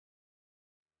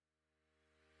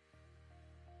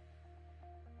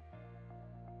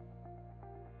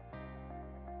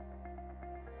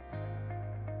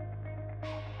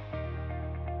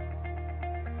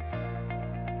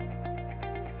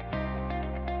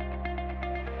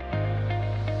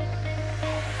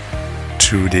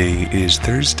Today is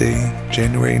Thursday,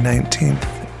 January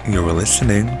 19th. You're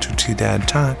listening to T-Dad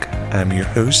Talk. I'm your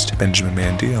host, Benjamin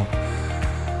Mandiel.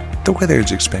 The weather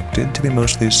is expected to be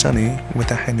mostly sunny with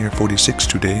a high near 46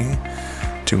 today.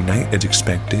 Tonight is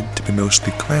expected to be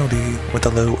mostly cloudy with a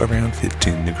low around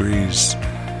 15 degrees.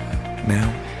 Now,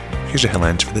 here's your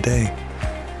headlines for the day.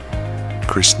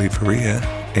 Chris Lee Faria,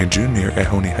 a junior at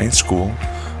Honey High School,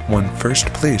 won first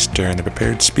place during the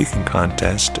prepared speaking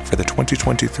contest for the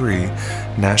 2023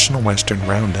 National Western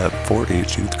Roundup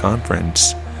 4-H Youth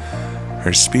Conference.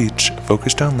 Her speech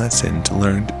focused on lessons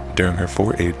learned during her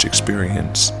 4-H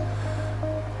experience.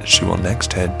 She will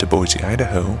next head to Boise,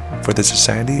 Idaho for the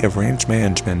Society of Range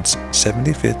Management's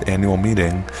 75th annual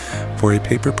meeting for a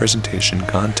paper presentation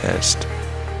contest.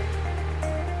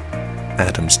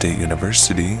 Adams State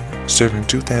University, serving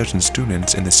 2,000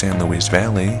 students in the San Luis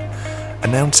Valley,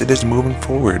 announced it is moving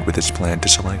forward with its plan to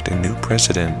select a new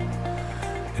president.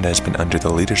 It has been under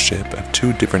the leadership of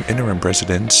two different interim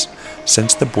presidents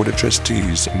since the Board of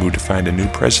Trustees moved to find a new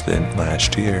president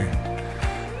last year.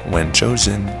 When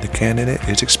chosen, the candidate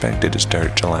is expected to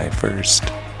start July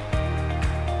 1st.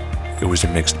 It was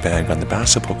a mixed bag on the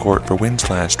basketball court for wins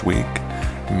last week.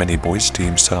 Many boys'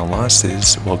 teams saw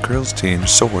losses while girls'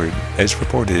 teams soared, as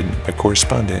reported by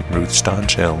correspondent Ruth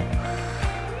Staunchill.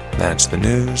 That's the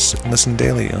news. Listen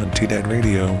daily on T-Dad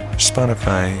Radio,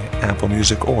 Spotify, Apple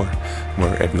Music, or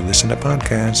wherever you listen to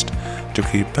podcasts to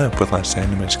keep up with Los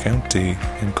Animas County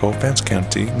and Colfax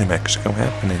County, New Mexico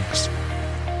happenings.